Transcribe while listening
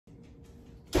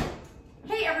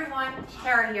everyone,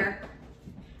 Tara here.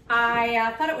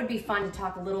 I thought it would be fun to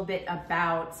talk a little bit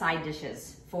about side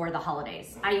dishes for the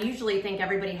holidays. I usually think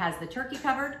everybody has the turkey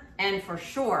covered, and for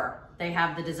sure they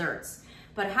have the desserts.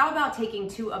 But how about taking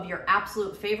two of your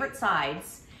absolute favorite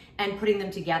sides and putting them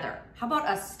together? How about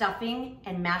a stuffing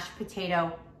and mashed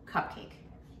potato cupcake?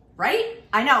 Right?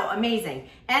 I know, amazing.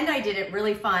 And I did it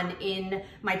really fun in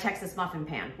my Texas muffin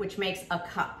pan, which makes a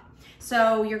cup.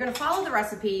 So you're gonna follow the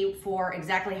recipe for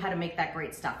exactly how to make that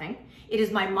great stuffing. It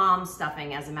is my mom's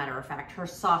stuffing, as a matter of fact, her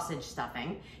sausage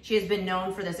stuffing. She has been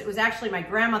known for this. It was actually my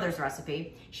grandmother's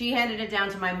recipe. She handed it down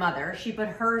to my mother. She put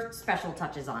her special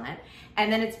touches on it.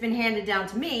 And then it's been handed down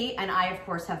to me, and I, of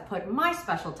course, have put my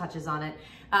special touches on it.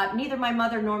 Neither my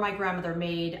mother nor my grandmother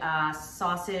made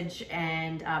sausage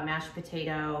and mashed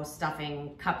potato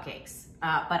stuffing cupcakes,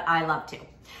 but I love to.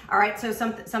 All right, so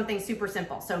something super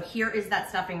simple. So here is that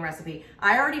stuffing recipe.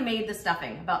 I already made the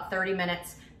stuffing, about 30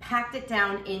 minutes, packed it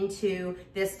down into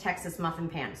this Texas muffin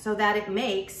pan so that it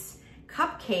makes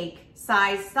cupcake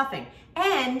size stuffing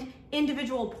and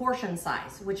individual portion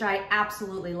size, which I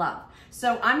absolutely love.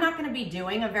 So I'm not gonna be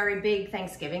doing a very big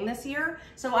Thanksgiving this year.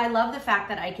 So I love the fact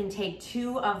that I can take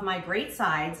two of my great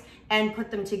sides and put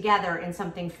them together in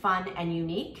something fun and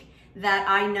unique that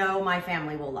I know my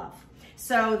family will love.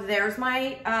 So there's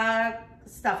my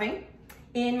stuffing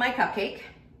in my cupcake.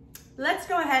 Let's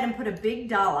go ahead and put a big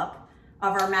dollop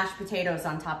of our mashed potatoes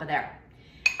on top of there.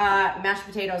 Mashed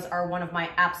potatoes are one of my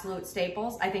absolute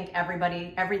staples. I think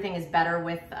everything is better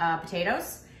with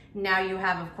potatoes. Now you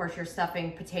have, of course, your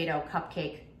stuffing potato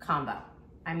cupcake combo.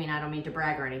 I mean, I don't mean to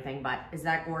brag or anything, but is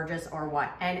that gorgeous or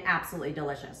what? And absolutely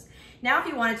delicious. Now, if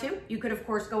you wanted to, you could, of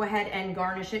course, go ahead and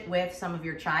garnish it with some of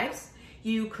your chives.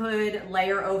 You could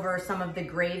layer over some of the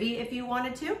gravy if you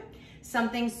wanted to.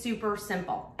 Something super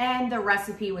simple. And the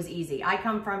recipe was easy. I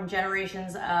come from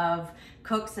generations of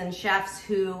cooks and chefs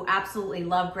who absolutely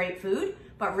love great food,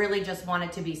 but really just want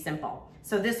it to be simple.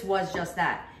 So this was just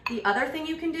that. The other thing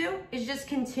you can do is just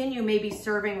continue maybe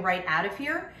serving right out of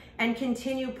here and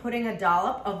continue putting a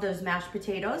dollop of those mashed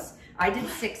potatoes. I did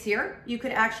 6 here. You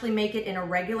could actually make it in a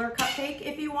regular cupcake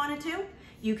if you wanted to.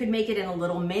 You could make it in a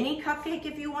little mini cupcake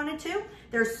if you wanted to.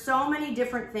 There's so many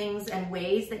different things and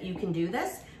ways that you can do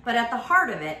this, but at the heart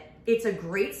of it, it's a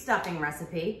great stuffing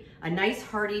recipe, a nice,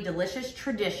 hearty, delicious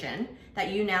tradition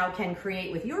that you now can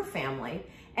create with your family,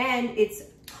 and it's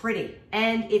pretty,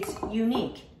 and it's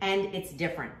unique, and it's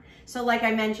different. So like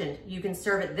I mentioned, you can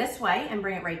serve it this way and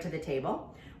bring it right to the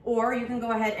table, or you can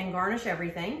go ahead and garnish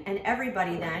everything, and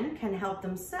everybody then can help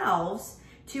themselves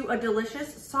to a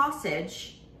delicious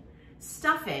sausage,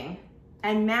 stuffing,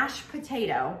 and mashed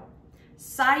potato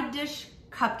side dish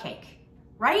cupcake,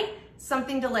 right?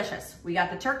 Something delicious. We got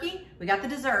the turkey, we got the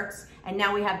desserts, and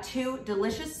now we have two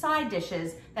delicious side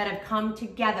dishes that have come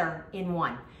together in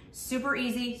one. Super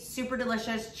easy, super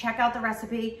delicious. Check out the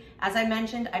recipe. As I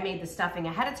mentioned, I made the stuffing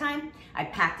ahead of time. I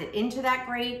packed it into that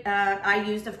great, I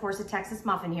used, of course, a Texas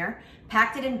muffin here.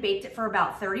 Packed it and baked it for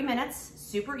about 30 minutes.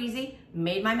 Super easy.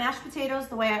 Made my mashed potatoes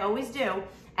the way I always do,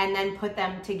 and then put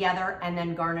them together and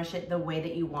then garnish it the way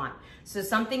that you want. So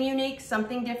something unique,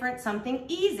 something different, something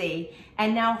easy,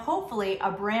 and now hopefully a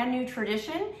brand new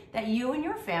tradition that you and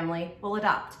your family will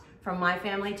adopt. From my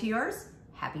family to yours,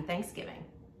 happy Thanksgiving.